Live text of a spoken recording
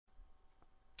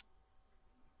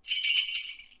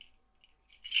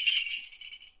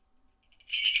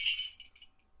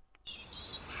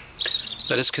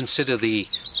Let us consider the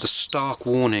stark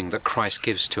warning that Christ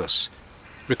gives to us,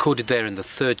 recorded there in the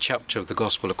 3rd chapter of the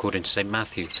Gospel according to St.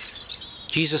 Matthew.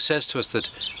 Jesus says to us that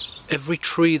every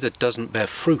tree that doesn't bear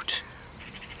fruit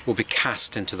will be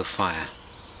cast into the fire.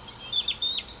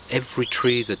 Every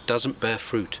tree that doesn't bear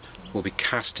fruit will be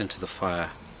cast into the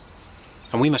fire.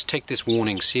 And we must take this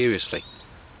warning seriously.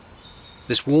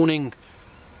 This warning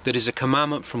that is a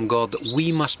commandment from God, that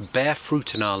we must bear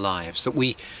fruit in our lives, that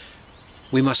we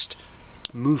must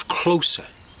move closer.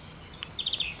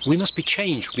 We must be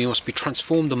changed, we must be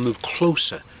transformed and move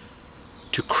closer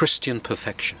to Christian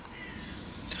perfection.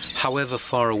 However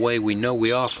far away we know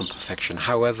we are from perfection,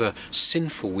 however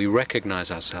sinful we recognize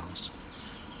ourselves,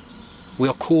 we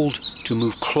are called to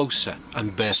move closer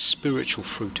and bear spiritual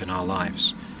fruit in our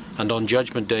lives. And on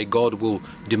Judgment Day, God will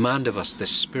demand of us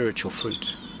this spiritual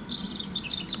fruit.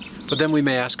 But then we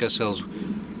may ask ourselves,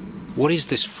 what is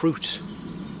this fruit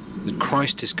that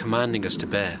Christ is commanding us to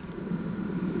bear?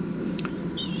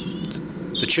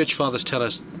 The Church Fathers tell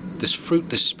us this fruit,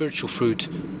 this spiritual fruit,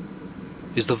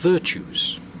 is the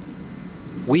virtues.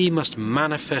 We must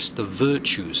manifest the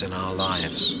virtues in our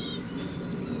lives.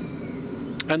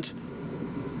 And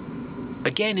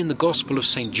again in the Gospel of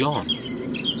St. John,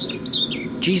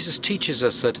 Jesus teaches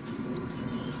us that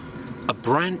a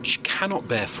branch cannot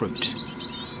bear fruit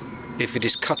if it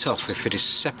is cut off, if it is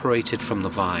separated from the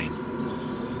vine.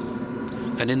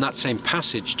 And in that same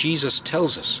passage, Jesus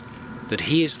tells us that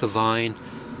he is the vine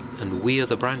and we are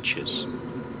the branches.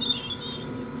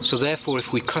 So therefore,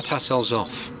 if we cut ourselves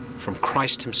off from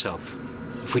Christ himself,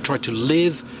 if we try to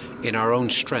live in our own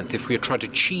strength, if we try to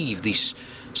achieve these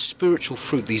spiritual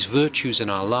fruit, these virtues in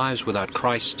our lives without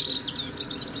Christ,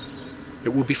 it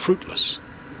will be fruitless.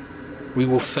 We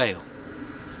will fail.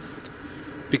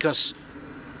 Because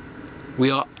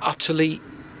we are utterly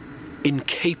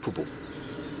incapable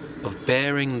of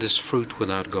bearing this fruit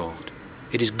without God.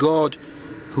 It is God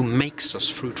who makes us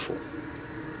fruitful.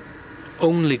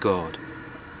 Only God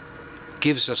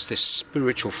gives us this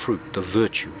spiritual fruit, the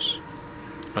virtues.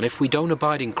 And if we don't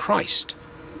abide in Christ,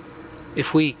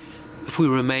 if we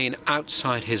remain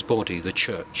outside his body, the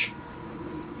church,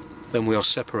 then we are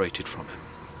separated from him.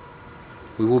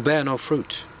 We will bear no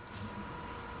fruit.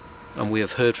 And we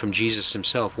have heard from Jesus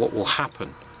himself what will happen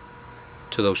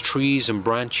to those trees and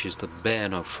branches that bear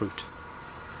no fruit.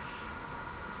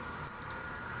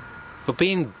 But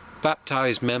being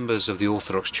baptized members of the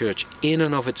Orthodox Church in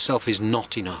and of itself is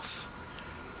not enough.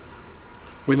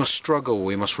 We must struggle,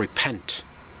 we must repent.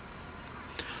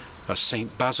 As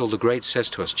St. Basil the Great says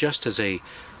to us, just as a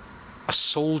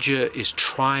soldier is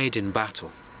tried in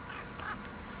battle,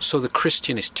 so the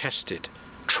Christian is tested,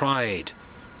 tried,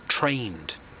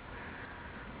 trained,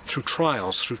 through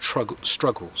trials, through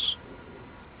struggles,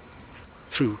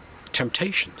 through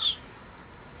temptations.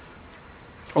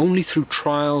 Only through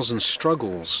trials and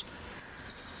struggles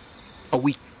are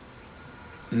we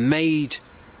made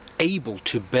able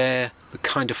to bear the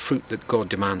kind of fruit that God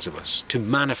demands of us, to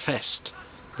manifest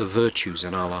the virtues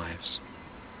in our lives.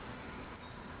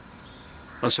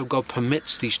 And so God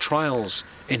permits these trials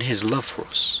in his love for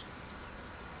us.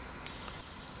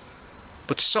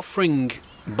 But suffering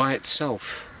by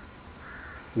itself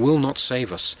will not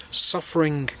save us.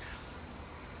 Suffering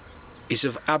is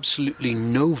of absolutely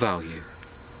no value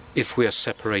if we are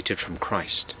separated from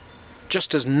Christ.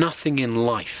 Just as nothing in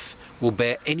life will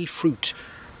bear any fruit,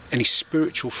 any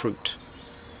spiritual fruit,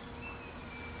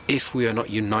 if we are not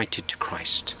united to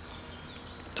Christ.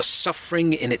 The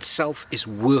suffering in itself is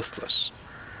worthless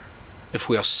if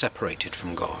we are separated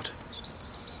from God.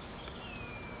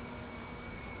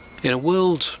 In a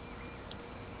world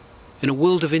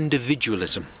of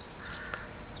individualism,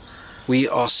 we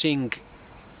are seeing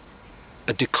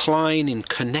a decline in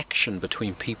connection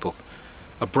between people,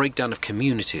 a breakdown of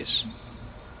communities.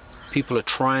 People are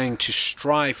trying to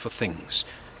strive for things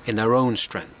in their own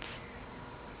strength,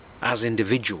 as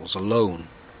individuals alone.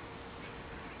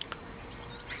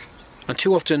 And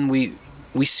too often we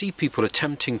see people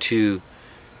attempting to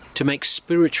make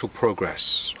spiritual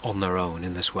progress on their own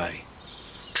in this way,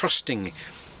 trusting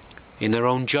in their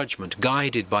own judgment,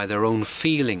 guided by their own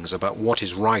feelings about what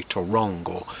is right or wrong,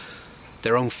 or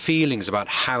their own feelings about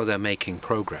how they're making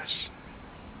progress.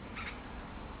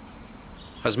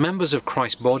 As members of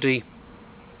Christ's body,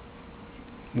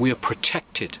 we are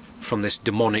protected from this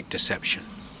demonic deception.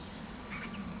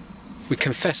 We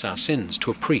confess our sins to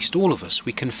a priest, all of us.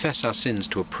 We confess our sins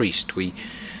to a priest. We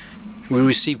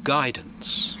receive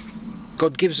guidance.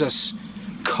 God gives us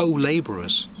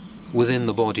co-laborers within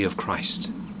the body of Christ.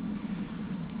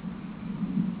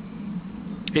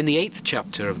 In the 8th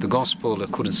chapter of the Gospel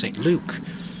according to St. Luke,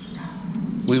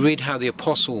 we read how the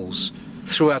apostles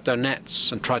threw out their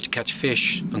nets and tried to catch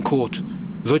fish and caught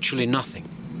virtually nothing.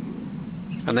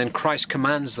 And then Christ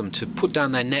commands them to put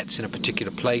down their nets in a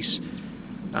particular place,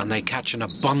 and they catch an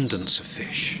abundance of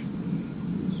fish.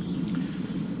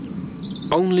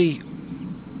 Only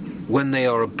when they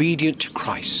are obedient to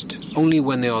Christ, only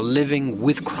when they are living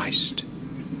with Christ,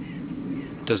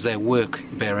 does their work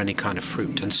bear any kind of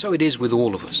fruit. And so it is with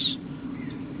all of us.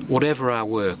 Whatever our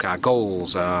work, our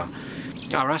goals, our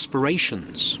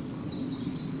aspirations,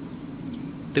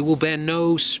 they will bear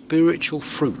no spiritual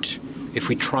fruit if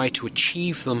we try to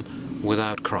achieve them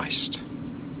without Christ.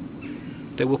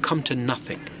 They will come to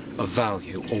nothing of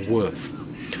value or worth.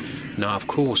 Now, of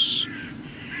course,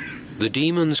 the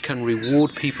demons can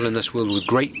reward people in this world with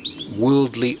great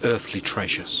worldly, earthly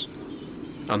treasures.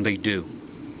 And they do.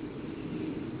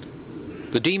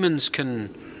 The demons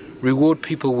can reward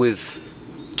people with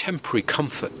temporary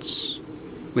comforts,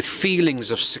 with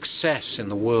feelings of success in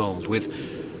the world, with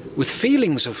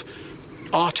feelings of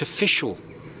artificial,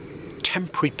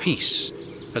 temporary peace,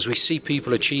 as we see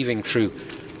people achieving through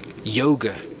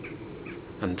yoga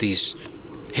and these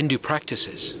Hindu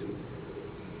practices.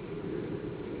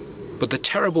 But the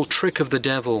terrible trick of the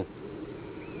devil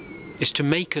is to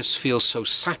make us feel so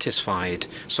satisfied,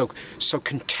 so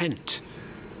content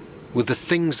with the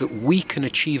things that we can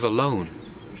achieve alone,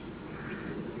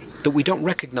 that we don't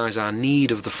recognize our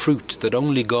need of the fruit that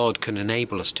only God can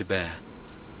enable us to bear.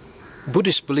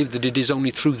 Buddhists believe that it is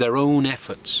only through their own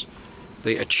efforts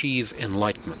they achieve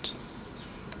enlightenment.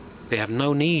 They have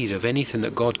no need of anything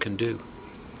that God can do.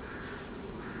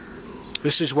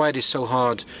 This is why it is so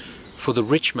hard for the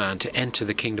rich man to enter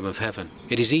the kingdom of heaven.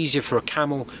 It is easier for a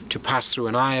camel to pass through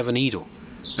an eye of a needle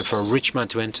than for a rich man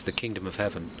to enter the kingdom of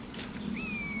heaven.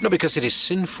 Not because it is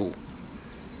sinful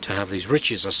to have these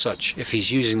riches as such, if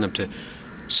he's using them to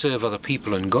serve other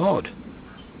people and God,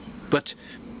 but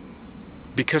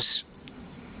because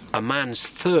a man's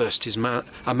thirst is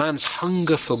a man's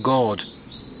hunger for God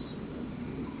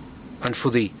and for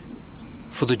the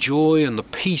joy and the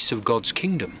peace of God's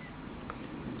kingdom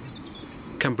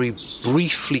can be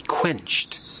briefly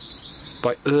quenched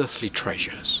by earthly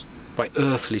treasures, by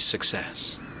earthly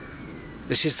success.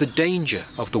 This is the danger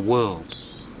of the world.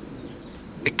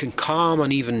 It can calm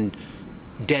and even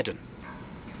deaden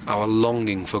our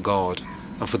longing for God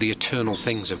and for the eternal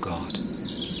things of God.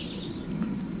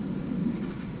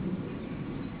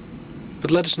 But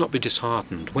let us not be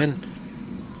disheartened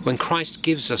when Christ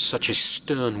gives us such a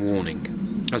stern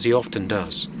warning, as he often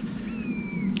does.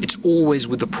 It's always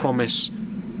with the promise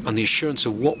and the assurance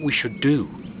of what we should do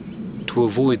to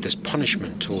avoid this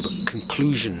punishment or the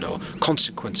conclusion or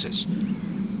consequences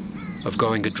of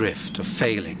going adrift, of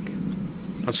failing.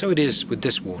 And so it is with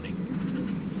this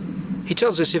warning. He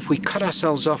tells us if we cut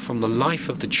ourselves off from the life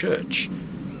of the church,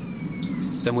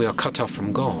 then we are cut off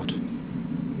from God.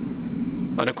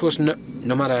 And of course, no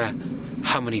matter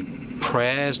how many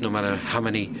prayers, no matter how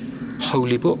many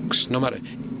holy books, no matter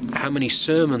how many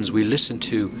sermons we listen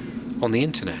to on the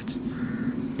internet,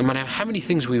 no matter how many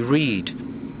things we read,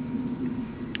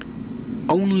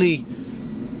 only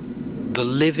the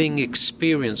living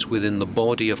experience within the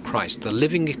body of Christ, the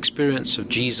living experience of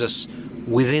Jesus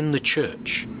within the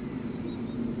church,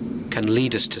 can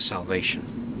lead us to salvation.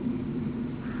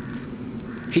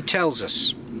 He tells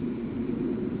us,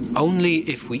 only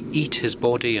if we eat his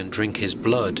body and drink his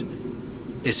blood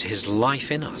is his life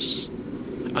in us,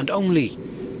 and only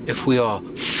if we are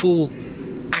full,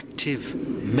 active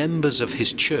members of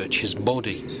his church, his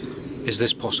body, is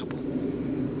this possible.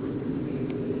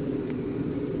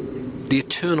 The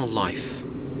eternal life,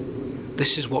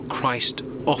 this is what Christ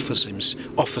offers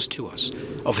to us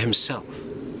of himself.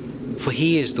 For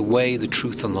he is the way, the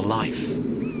truth, and the life.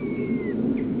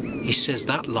 He says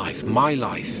that life, my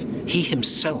life, he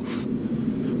himself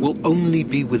will only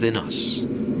be within us.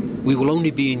 We will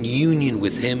only be in union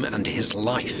with him and his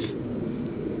life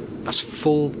as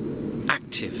full,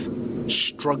 active,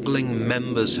 struggling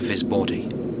members of his body.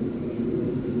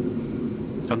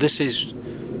 And this is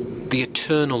the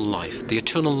eternal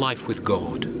life with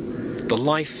God, the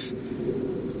life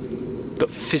that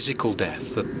physical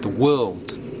death, that the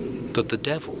world, that the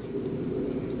devil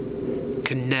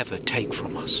can never take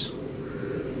from us.